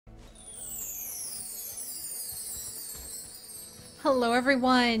Hello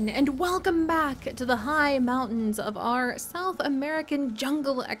everyone, and welcome back to the high mountains of our South American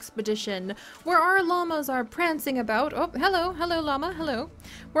jungle expedition, where our llamas are prancing about. Oh, hello llama, hello.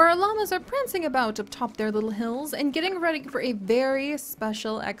 Where our llamas are prancing about atop their little hills and getting ready for a very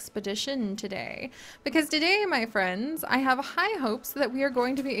special expedition today. Because today, my friends, I have high hopes that we are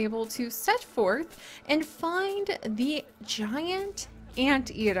going to be able to set forth and find the giant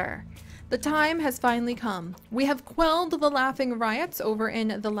anteater. The time has finally come. We have quelled the laughing riots over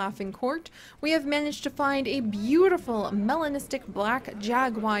in the Laughing Court. We have managed to find a beautiful melanistic black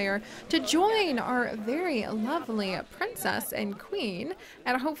jaguar to join our very lovely princess and queen,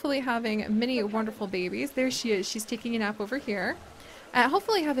 and hopefully having many wonderful babies. There she is. She's taking a nap over here.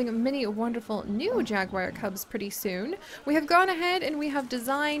 Hopefully having many wonderful new jaguar cubs pretty soon. We have gone ahead and we have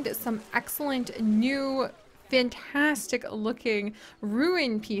designed some excellent new fantastic looking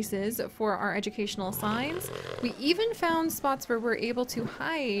ruin pieces for our educational signs. We even found spots where we're able to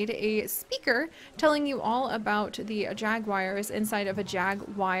hide a speaker telling you all about the jaguars inside of a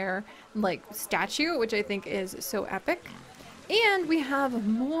jaguar like statue, which I think is so epic. And we have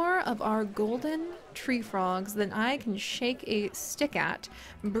more of our golden tree frogs than I can shake a stick at,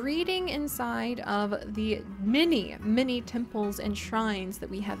 breeding inside of the many temples and shrines that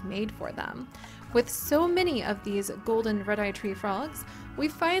we have made for them. With so many of these golden red-eye tree frogs, we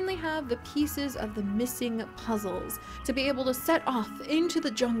finally have the pieces of the missing puzzles to be able to set off into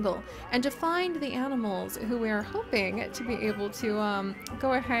the jungle and to find the animals who we are hoping to be able to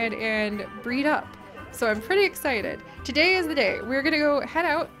go ahead and breed up. So I'm pretty excited. Today is the day. We're gonna go head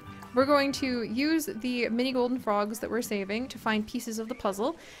out. We're going to use the mini golden frogs that we're saving to find pieces of the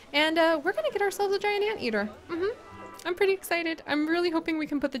puzzle, and we're gonna get ourselves a giant anteater. I'm pretty excited. I'm really hoping we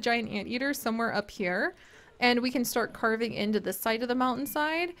can put the giant anteater somewhere up here, and we can start carving into the side of the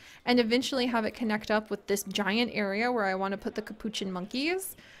mountainside and eventually have it connect up with this giant area where I want to put the capuchin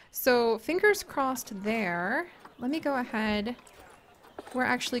monkeys. So fingers crossed there. Let me go ahead. We're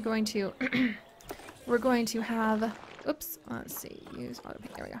actually going to we're going to have, oops, let's see, use auto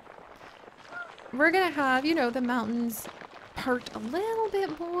paint, there we go. We're gonna have, you know, the mountains part a little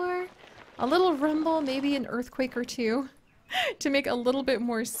bit more. A little rumble, maybe an earthquake or two, to make a little bit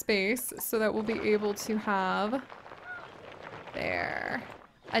more space so that we'll be able to have, there,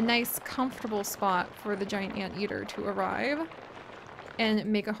 a nice comfortable spot for the giant anteater to arrive and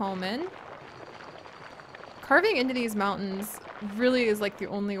make a home in. Carving into these mountains really is like the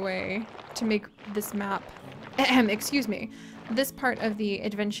only way to make this map, excuse me, this part of the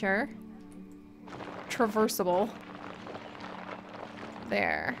adventure traversable.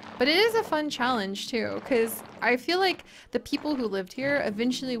 There. But it is a fun challenge too, because I feel like the people who lived here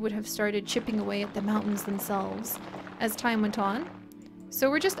eventually would have started chipping away at the mountains themselves as time went on. So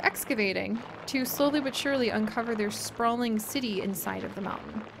we're just excavating to slowly but surely uncover their sprawling city inside of the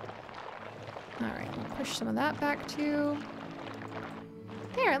mountain. Alright, we'll push some of that back too.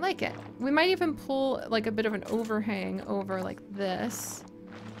 There, I like it. We might even pull like a bit of an overhang over like this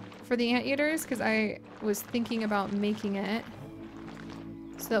for the anteaters, because I was thinking about making it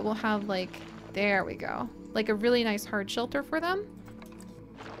so that we'll have like, there we go, like a really nice hard shelter for them.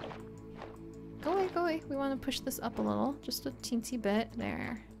 Go away, go away. We want to push this up a little, just a teensy bit.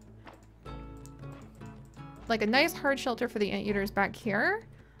 There. Like a nice hard shelter for the anteaters back here.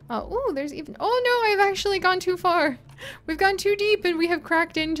 Ooh, there's even, oh no, I've actually gone too far. We've gone too deep and we have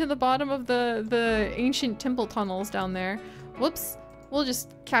cracked into the bottom of the ancient temple tunnels down there. Whoops. We'll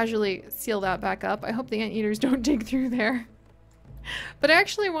just casually seal that back up. I hope the anteaters don't dig through there. But I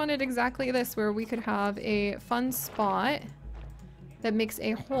actually wanted exactly this, where we could have a fun spot that makes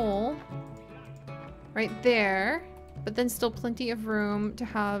a hole right there, but then still plenty of room to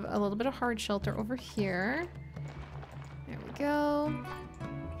have a little bit of hard shelter over here. There we go.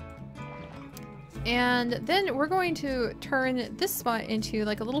 And then we're going to turn this spot into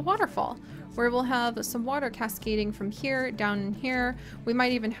like a little waterfall, where we'll have some water cascading from here down in here. We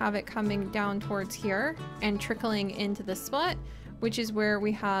might even have it coming down towards here and trickling into this spot, which is where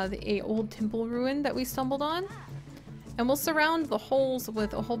we have a old temple ruin that we stumbled on. And we'll surround the holes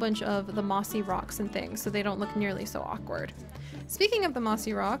with a whole bunch of the mossy rocks and things so they don't look nearly so awkward. Speaking of the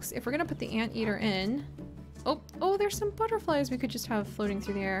mossy rocks, if we're gonna put the anteater in, oh, there's some butterflies we could just have floating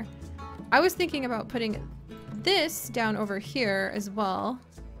through the air. I was thinking about putting this down over here as well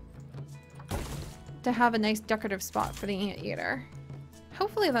to have a nice decorative spot for the anteater.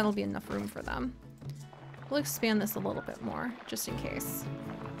 Hopefully that'll be enough room for them. We'll expand this a little bit more, just in case.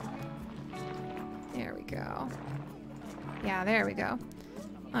 There we go. Yeah, there we go.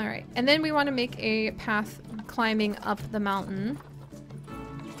 Alright, and then we want to make a path climbing up the mountain.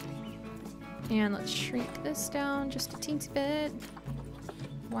 And let's shrink this down just a teensy bit.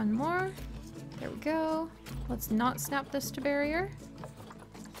 One more. There we go. Let's not snap this to barrier.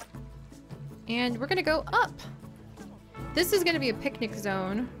 And we're gonna go up. This is gonna be a picnic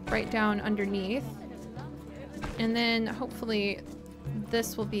zone right down underneath. And then hopefully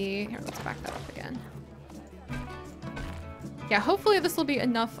this will be, here, let's back that up again. Yeah, hopefully this will be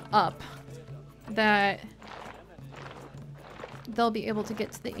enough up that they'll be able to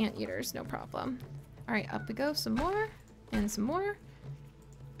get to the anteaters, no problem. All right, up we go, some more, and some more.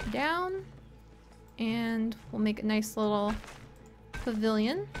 Down, and we'll make a nice little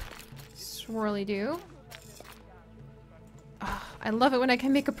pavilion. Swirly-do. Oh, I love it when I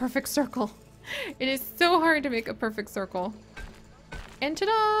can make a perfect circle. It is so hard to make a perfect circle. And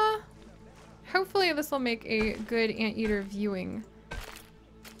ta-da! Hopefully this will make a good anteater viewing.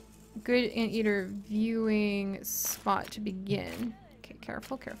 Good anteater viewing spot to begin. Okay,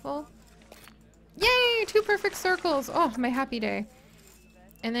 careful, careful. Yay! 2 perfect circles! Oh, my happy day.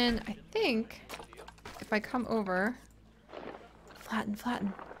 And then I think if I come over, flatten,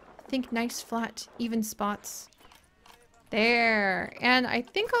 flatten. Think nice, flat, even spots. There. And I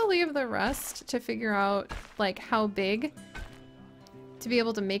think I'll leave the rest to figure out like how big to be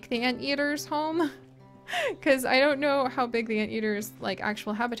able to make the anteaters home. Because I don't know how big the anteaters like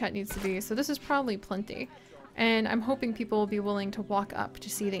actual habitat needs to be. So this is probably plenty. And I'm hoping people will be willing to walk up to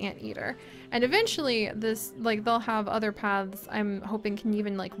see the anteater. And eventually this, like, they'll have other paths I'm hoping can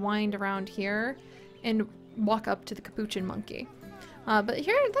even like wind around here and walk up to the capuchin monkey. But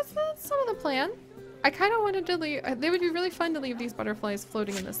here, that's some of the plan. I kind of wanted to leave, they would be really fun to leave these butterflies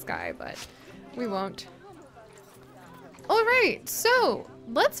floating in the sky, but we won't. Alright, so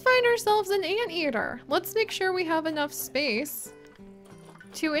let's find ourselves an anteater. Let's make sure we have enough space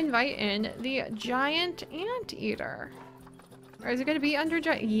to invite in the giant anteater. Or is it going to be under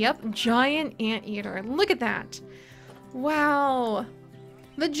giant? Yep, giant anteater. Look at that. Wow.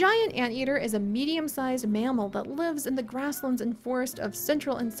 The giant anteater is a medium-sized mammal that lives in the grasslands and forest of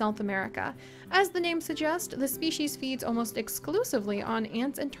Central and South America. As the name suggests, the species feeds almost exclusively on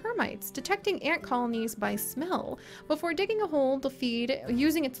ants and termites, detecting ant colonies by smell, before digging a hole to feed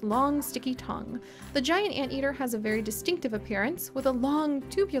using its long, sticky tongue. The giant anteater has a very distinctive appearance, with a long,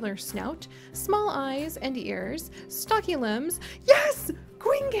 tubular snout, small eyes and ears, stocky limbs. Yes!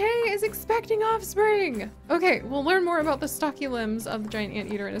 Queen K is expecting offspring! Okay, we'll learn more about the stocky limbs of the giant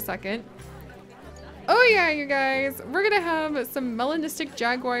anteater in a second. Oh yeah, you guys! We're gonna have some melanistic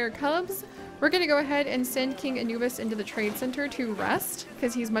jaguar cubs. We're gonna go ahead and send King Anubis into the trade center to rest,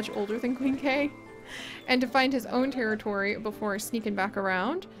 because he's much older than Queen K, and to find his own territory before sneaking back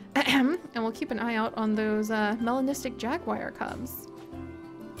around. And we'll keep an eye out on those melanistic jaguar cubs.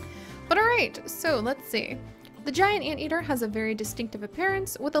 But alright, so let's see. The giant anteater has a very distinctive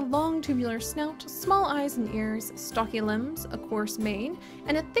appearance, with a long tubular snout, small eyes and ears, stocky limbs, a coarse mane,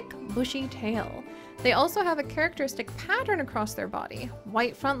 and a thick bushy tail. They also have a characteristic pattern across their body: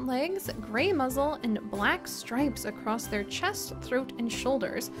 white front legs, gray muzzle, and black stripes across their chest, throat, and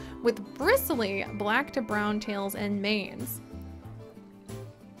shoulders, with bristly black to brown tails and manes.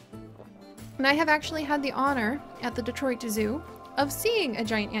 And I have actually had the honor at the Detroit Zoo of seeing a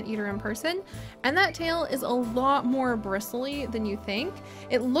giant anteater in person, and that tail is a lot more bristly than you think.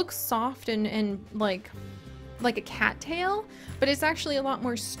 It looks soft and like a cat tail, but it's actually a lot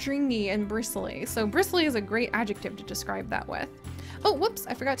more stringy and bristly. So bristly is a great adjective to describe that with. Oh, whoops,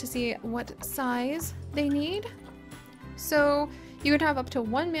 I forgot to see what size they need. So you can have up to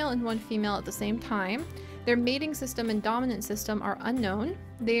 1 male and 1 female at the same time. Their mating system and dominant system are unknown.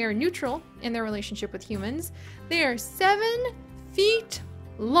 They are neutral in their relationship with humans. They are 7 feet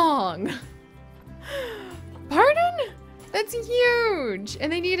long. Pardon? That's huge! And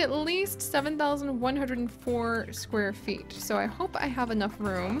they need at least 7,104 square feet. So I hope I have enough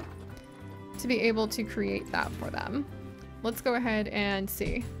room to be able to create that for them. Let's go ahead and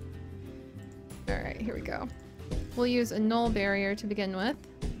see. Alright, here we go. We'll use a null barrier to begin with.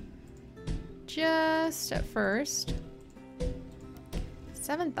 Just at first.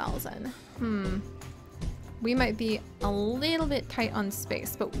 7,000. We might be a little bit tight on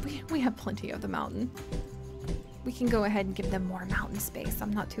space, but we have plenty of the mountain. We can go ahead and give them more mountain space.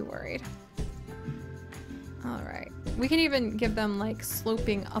 I'm not too worried. All right. We can even give them like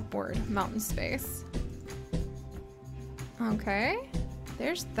sloping upward mountain space. Okay.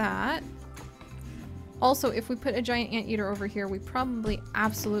 There's that. Also, if we put a giant anteater over here, we probably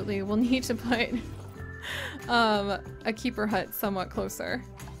absolutely will need to put a keeper hut somewhat closer.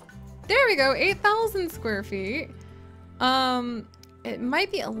 There we go, 8,000 square feet. It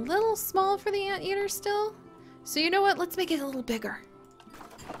might be a little small for the anteater still. So you know what? Let's make it a little bigger.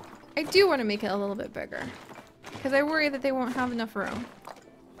 I do want to make it a little bit bigger. Because I worry that they won't have enough room.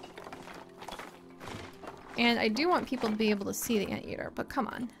 And I do want people to be able to see the anteater, but come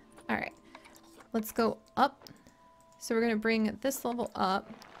on. Alright. Let's go up. So we're going to bring this level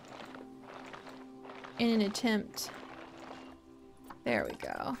up. In an attempt. There we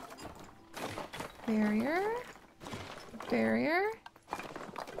go. Barrier. Barrier.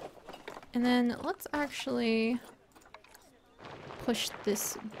 And then let's actually push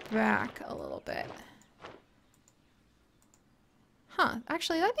this back a little bit. Huh,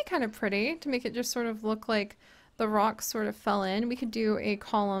 actually that'd be kind of pretty to make it just sort of look like the rocks sort of fell in. We could do a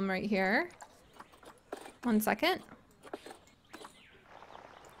column right here. 1 second.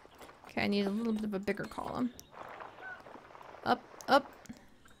 Okay, I need a little bit of a bigger column. Up, up,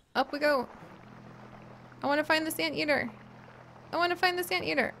 up we go. I want to find this anteater. I want to find this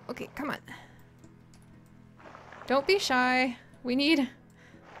anteater. Okay, come on. Don't be shy. We need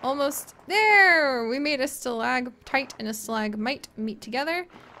almost there. We made a stalactite and a stalagmite meet together.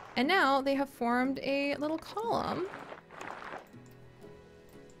 And now they have formed a little column.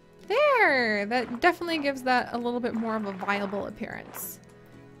 There! That definitely gives that a little bit more of a viable appearance.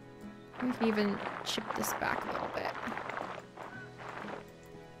 We can even chip this back a little bit.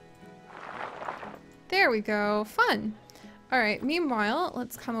 There we go. Fun! Alright, meanwhile,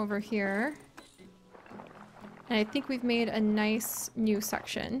 let's come over here. And I think we've made a nice new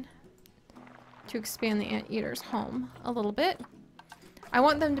section to expand the anteater's home a little bit. I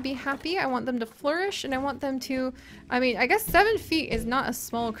want them to be happy, I want them to flourish, and I want them to... I mean, I guess 7 feet is not a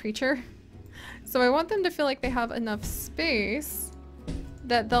small creature. So I want them to feel like they have enough space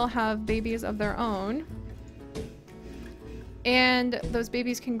that they'll have babies of their own. And those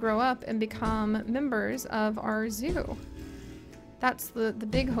babies can grow up and become members of our zoo. That's the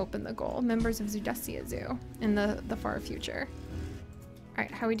big hope and the goal. Members of Zoodesia Zoo in the far future.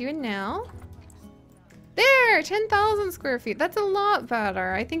 Alright, how are we doing now? There! 10,000 square feet. That's a lot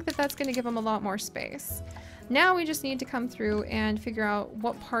better. I think that that's going to give them a lot more space. Now we just need to come through and figure out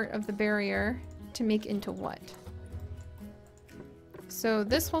what part of the barrier to make into what. So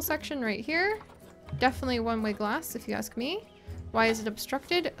this whole section right here, definitely one-way glass if you ask me. Why is it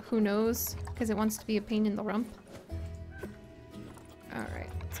obstructed? Who knows? Because it wants to be a pain in the rump. Alright,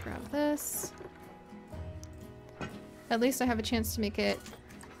 let's grab this. At least I have a chance to make it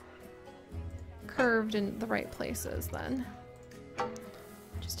curved in the right places then.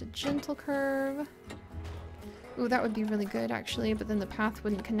 Just a gentle curve. Ooh, that would be really good actually, but then the path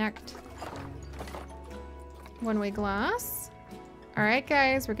wouldn't connect. One-way glass. Alright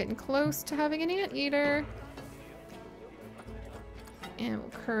guys, we're getting close to having an anteater. And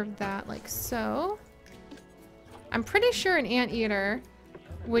we'll curve that like so. I'm pretty sure an anteater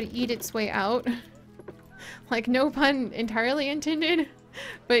would eat its way out. Like, no pun entirely intended,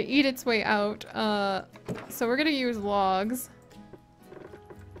 but eat its way out. So we're gonna use logs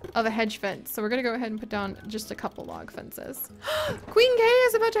of a hedge fence. So we're gonna go ahead and put down just a couple log fences. Queen K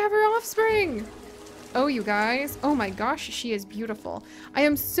is about to have her offspring! Oh, you guys. Oh my gosh, she is beautiful. I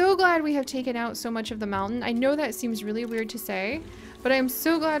am so glad we have taken out so much of the mountain. I know that seems really weird to say, but I am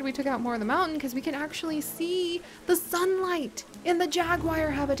so glad we took out more of the mountain because we can actually see the sunlight in the jaguar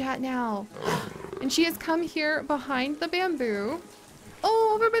habitat now. And she has come here behind the bamboo.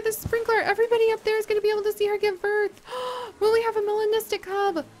 Oh, over by the sprinkler. Everybody up there is going to be able to see her give birth. Will we have a melanistic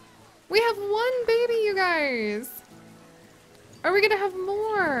cub? We have 1 baby, you guys. Are we going to have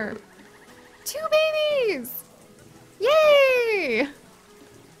more? 2 babies! Yay!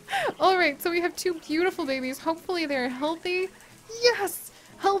 Alright, so we have 2 beautiful babies. Hopefully they're healthy. Yes!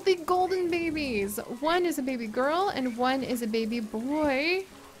 Healthy golden babies! 1 is a baby girl and 1 is a baby boy.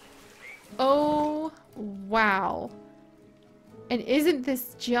 Oh, wow. And isn't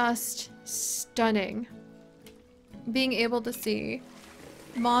this just stunning? Being able to see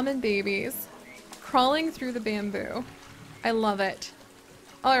mom and babies crawling through the bamboo. I love it.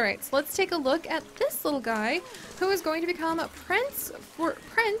 Alright, so let's take a look at this little guy who is going to become Prince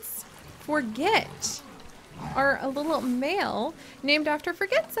Forget. A little male named after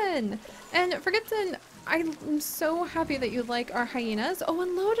Forgetson. And Forgetson, I'm so happy that you like our hyenas. Oh,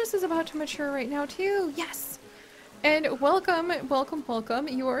 and Lotus is about to mature right now too. Yes! And welcome, welcome, welcome.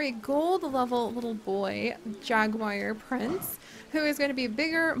 You are a gold level little boy, jaguar prince, who is going to be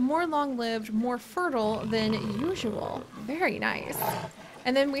bigger, more long-lived, more fertile than usual. Very nice.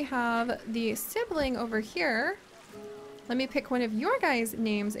 And then we have the sibling over here. Let me pick one of your guys'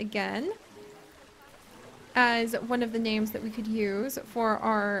 names again. as one of the names that we could use for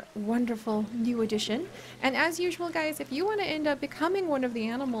our wonderful new edition. And as usual, guys, if you want to end up becoming one of the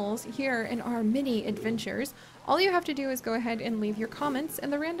animals here in our mini adventures, all you have to do is go ahead and leave your comments,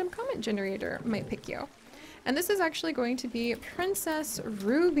 and the random comment generator might pick you. And this is actually going to be Princess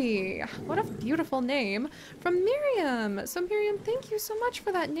Ruby. What a beautiful name from Miriam. So Miriam, thank you so much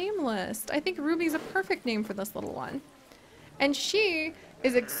for that name list. I think Ruby's a perfect name for this little one. And she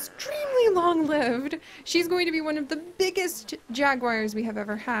is extremely long-lived. She's going to be one of the biggest jaguars we have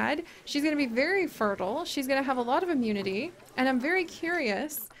ever had. She's going to be very fertile. She's going to have a lot of immunity. And I'm very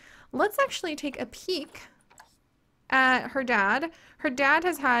curious. Let's actually take a peek at her dad. Her dad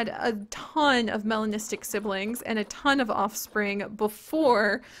has had a ton of melanistic siblings and a ton of offspring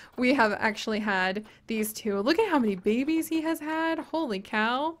before we have actually had these two. Look at how many babies he has had. Holy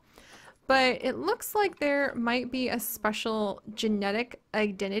cow. But it looks like there might be a special genetic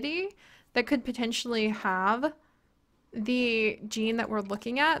identity that could potentially have the gene that we're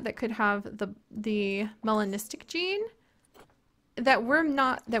looking at, that could have the melanistic gene that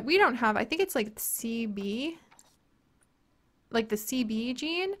we don't have. I think it's like CB, like the CB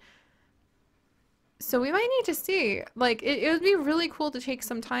gene. So we might need to see, like, it would be really cool to take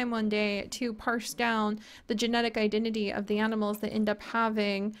some time one day to parse down the genetic identity of the animals that end up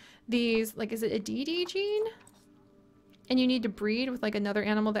having these, like, is it a DD gene? And you need to breed with like another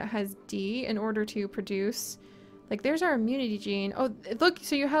animal that has D in order to produce, like, there's our immunity gene. Oh, look,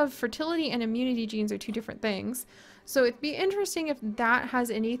 so you have fertility and immunity genes are two different things. So it'd be interesting if that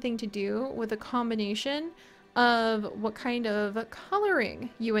has anything to do with a combination of what kind of coloring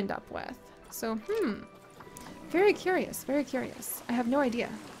you end up with. So, very curious, very curious. I have no idea.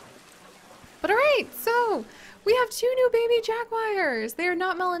 But alright, so we have two new baby jaguars. They are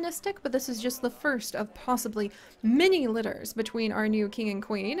not melanistic, but this is just the first of possibly many litters between our new king and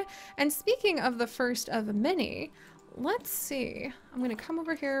queen. And speaking of the first of many, let's see. I'm going to come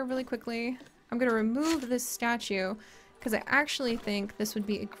over here really quickly. I'm going to remove this statue because I actually think this would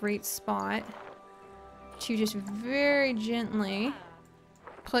be a great spot to just very gently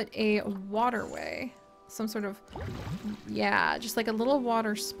put a waterway, some sort of, yeah, just like a little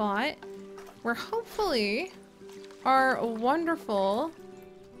water spot where hopefully our wonderful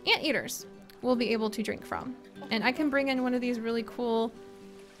anteaters will be able to drink from. And I can bring in one of these really cool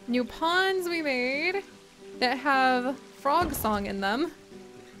new ponds we made that have frog song in them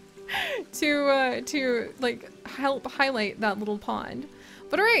to like help highlight that little pond.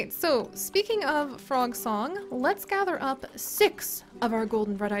 But alright, so speaking of frog song, let's gather up 6 of our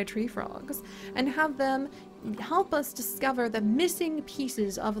golden red-eyed tree frogs and have them help us discover the missing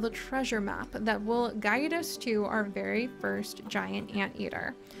pieces of the treasure map that will guide us to our very first giant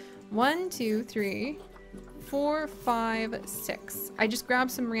anteater. 1, 2, 3, 4, 5, 6. I just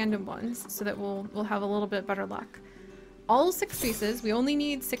grabbed some random ones so that we'll have a little bit better luck. All 6 pieces. We only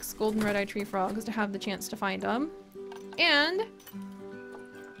need 6 golden red-eyed tree frogs to have the chance to find them. And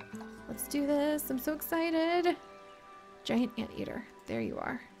let's do this. I'm so excited. Giant anteater. There you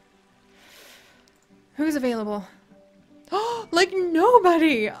are. Who's available? Oh, like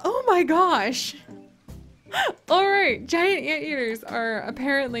nobody! Oh my gosh! Alright, giant anteaters are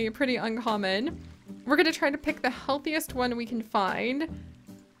apparently pretty uncommon. We're gonna try to pick the healthiest one we can find.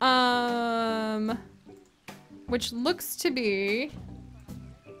 Which looks to be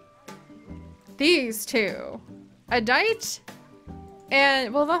these two. A Dite,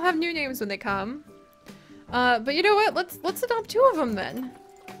 and well, they'll have new names when they come. But you know what? Let's adopt 2 of them then.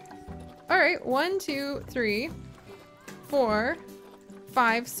 All right, 1, 2, 3, 4,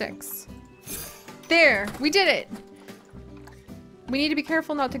 5, 6. There, we did it. We need to be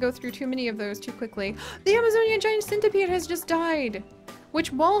careful not to go through too many of those too quickly. The Amazonian giant centipede has just died,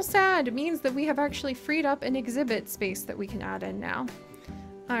 which, while sad, means that we have actually freed up an exhibit space that we can add in now.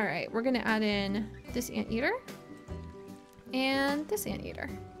 All right, we're gonna add in this anteater and this anteater.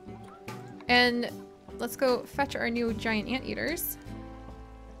 And let's go fetch our new giant anteaters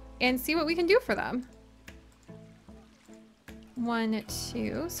and see what we can do for them. 1,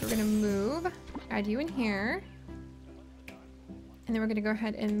 2, so we're gonna move, add you in here. And then we're gonna go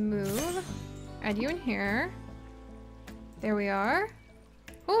ahead and move, add you in here. There we are.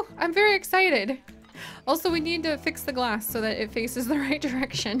 Oh, I'm very excited. Also, we need to fix the glass so that it faces the right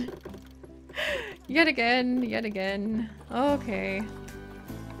direction. Yet again, yet again. Okay.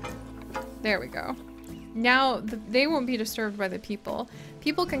 There we go. Now, they won't be disturbed by the people.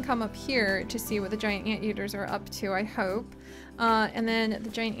 People can come up here to see what the giant anteaters are up to, I hope. And then the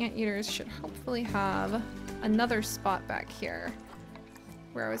giant anteaters should hopefully have another spot back here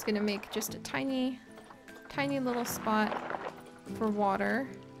where I was gonna make just a tiny little spot for water.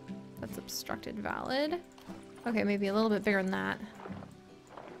 That's obstructed, valid. Okay, maybe a little bit bigger than that.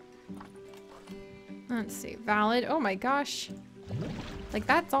 Let's see, valid. Oh my gosh. Like,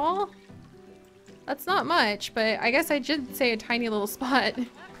 that's all? That's not much, but I guess I did say a tiny little spot.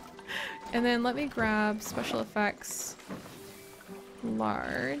 And then let me grab special effects.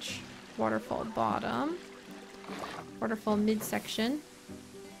 Large. Waterfall bottom. Waterfall midsection.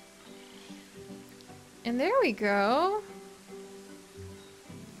 And there we go.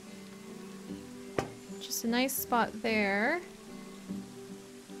 Just a nice spot there.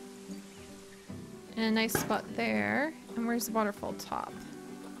 And a nice spot there. And where's the waterfall top?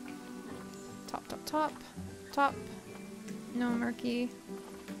 Top, top, top. Top. No, murky.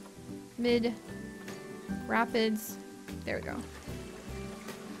 Mid. Rapids. There we go.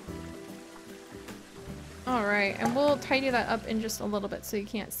 Alright, and we'll tidy that up in just a little bit so you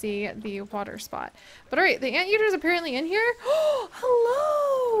can't see the water spot. But alright, the anteater's apparently in here. Oh,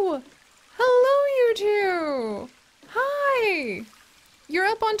 hello! Hello, you two! Hi! You're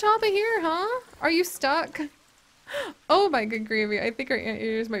up on top of here, huh? Are you stuck? Oh my good gravy, I think our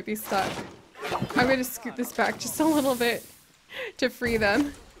anteaters might be stuck. I'm gonna scoot this back just a little bit to free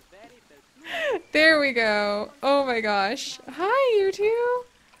them. There we go. Oh my gosh. Hi, you two!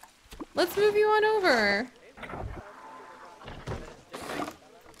 Let's move you on over.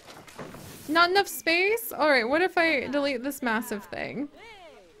 Not enough space? Alright, what if I delete this massive thing?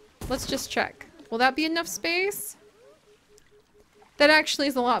 Let's just check. Will that be enough space? That actually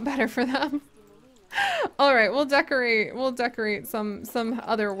is a lot better for them. Alright, we'll decorate some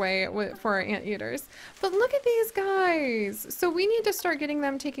other way for our anteaters. But look at these guys! So we need to start getting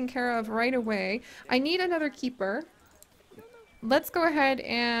them taken care of right away. I need another keeper. Let's go ahead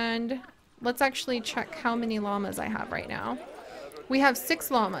and let's actually check how many llamas I have right now. We have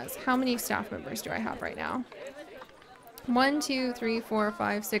 6 llamas. How many staff members do I have right now? 1, 2, 3, 4,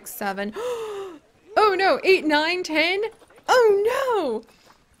 5, 6, 7. Oh no, 8, 9, 10? Oh no!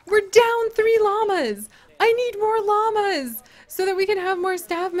 We're down 3 llamas! I need more llamas so that we can have more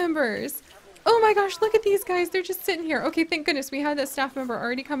staff members. Oh my gosh, look at these guys. They're just sitting here. Okay, thank goodness we had a staff member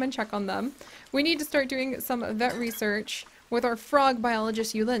already come and check on them. We need to start doing some vet research with our frog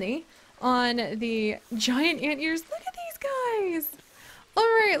biologist Yulini on the giant anteaters. Look at these guys!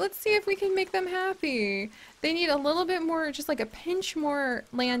 Alright, let's see if we can make them happy. They need a little bit more, just like a pinch more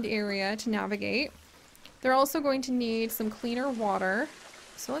land area to navigate. They're also going to need some cleaner water.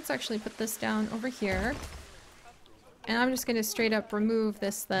 So let's actually put this down over here. And I'm just going to straight up remove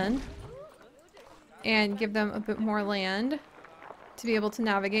this then. And give them a bit more land to be able to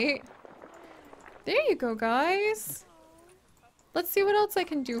navigate. There you go, guys. Let's see what else I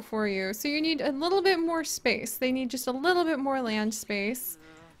can do for you. So you need a little bit more space. They need just a little bit more land space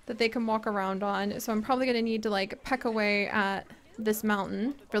that they can walk around on. So I'm probably going to need to like peck away at this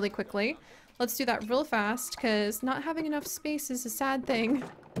mountain really quickly. Let's do that real fast because not having enough space is a sad thing.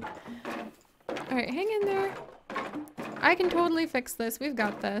 Alright, hang in there. I can totally fix this. We've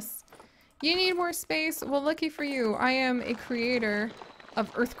got this. You need more space? Well, lucky for you. I am a creator of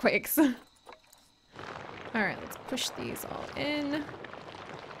earthquakes. Alright, let's push these all in.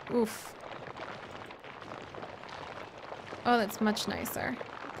 Oof. Oh, that's much nicer.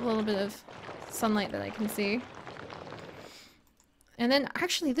 A little bit of sunlight that I can see. And then,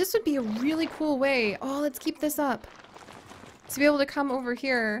 actually, this would be a really cool way. Oh, let's keep this up. To be able to come over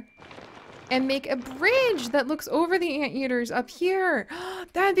here and make a bridge that looks over the anteaters up here.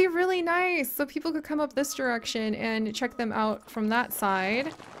 That'd be really nice. So people could come up this direction and check them out from that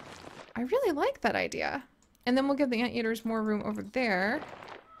side. I really like that idea. And then we'll give the anteaters more room over there.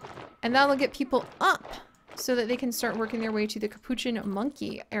 And that'll get people up so that they can start working their way to the capuchin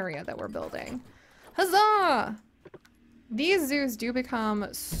monkey area that we're building. Huzzah! These zoos do become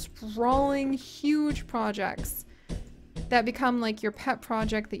sprawling, huge projects that become like your pet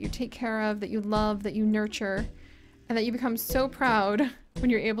project that you take care of, that you love, that you nurture, and that you become so proud when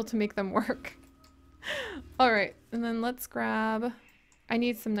you're able to make them work. Alright, and then let's grab... I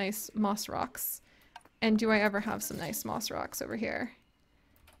need some nice moss rocks. And do I ever have some nice moss rocks over here?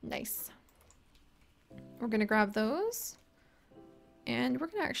 Nice. We're gonna grab those. And we're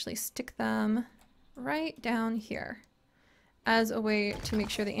gonna actually stick them right down here as a way to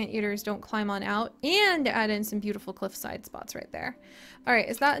make sure the anteaters don't climb on out and add in some beautiful cliffside spots right there. Alright,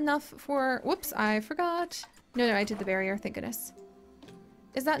 is that enough for... Whoops, I forgot. No, I did the barrier, thank goodness.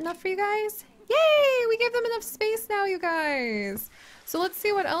 Is that enough for you guys? Yay! We gave them enough space now, you guys! So let's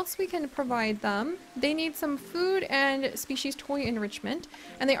see what else we can provide them. They need some food and species toy enrichment,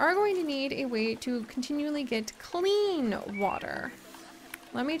 and they are going to need a way to continually get clean water.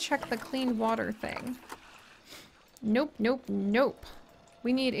 Let me check the clean water thing. Nope, nope, nope.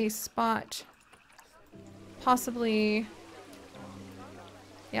 We need a spot, possibly,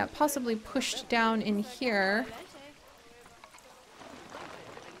 yeah, possibly pushed down in here.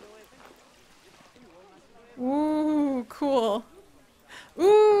 Ooh, cool.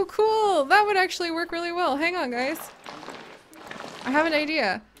 Ooh, cool. That would actually work really well. Hang on, guys. I have an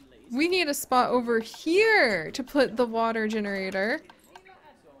idea. We need a spot over here to put the water generator.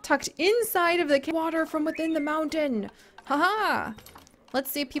 Tucked inside of the water from within the mountain. Haha. Let's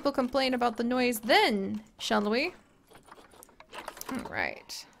see if people complain about the noise then, shall we?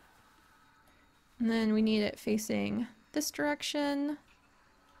 Alright. And then we need it facing this direction.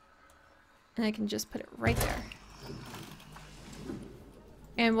 And I can just put it right there.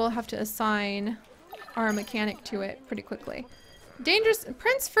 And we'll have to assign our mechanic to it pretty quickly. Dangerous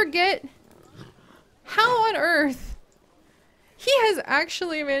Prince Forget. How on earth? He has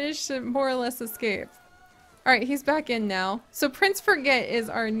actually managed to more or less escape. Alright, he's back in now. So Prince Forget is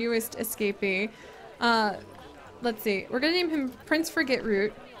our newest escapee. Let's see. We're gonna name him Prince Forget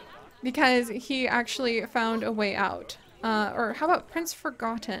Root because he actually found a way out. Or how about Prince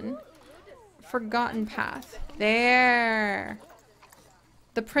Forgotten? Forgotten Path. There!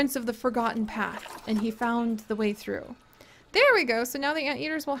 The Prince of the Forgotten Path. And he found the way through. There we go. So now the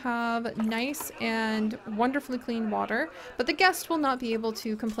anteaters will have nice and wonderfully clean water, but the guest will not be able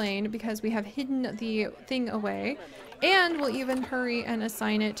to complain because we have hidden the thing away, and we'll even hurry and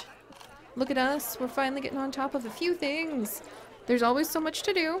assign it. Look at us. We're finally getting on top of a few things. There's always so much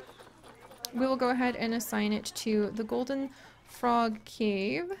to do. We will go ahead and assign it to the Golden Frog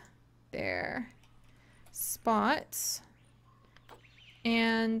Cave. There. Spots.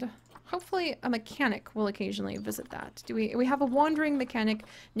 And hopefully a mechanic will occasionally visit that. We have a wandering mechanic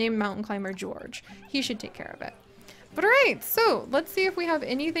named Mountain Climber George. He should take care of it. But alright, so let's see if we have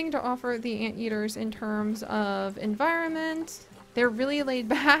anything to offer the anteaters in terms of environment. They're really laid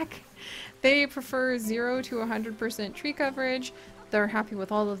back. They prefer 0 to 100% tree coverage. They're happy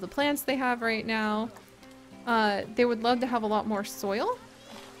with all of the plants they have right now. They would love to have a lot more soil.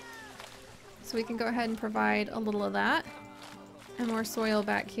 So we can go ahead and provide a little of that. And more soil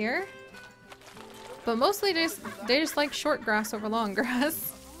back here. But mostly they just like short grass over long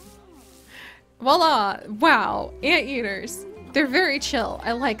grass. Voila! Wow! Anteaters. They're very chill.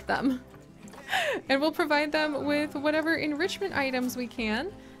 I like them. And we'll provide them with whatever enrichment items we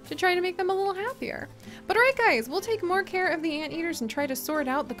can to try to make them a little happier. But alright guys, we'll take more care of the anteaters and try to sort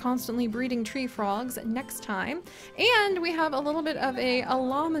out the constantly breeding tree frogs next time. And we have a little bit of a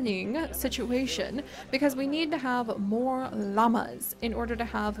llamaing situation because we need to have more llamas in order to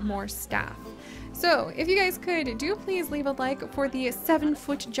have more staff. So if you guys could, do please leave a like for the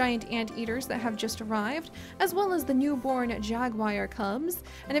 7-foot giant anteaters that have just arrived, as well as the newborn jaguar cubs.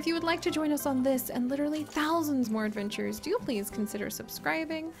 And if you would like to join us on this and literally thousands more adventures, do please consider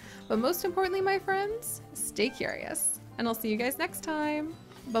subscribing. But most importantly, my friends, stay curious. And I'll see you guys next time.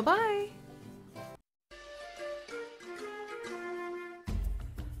 Bye-bye!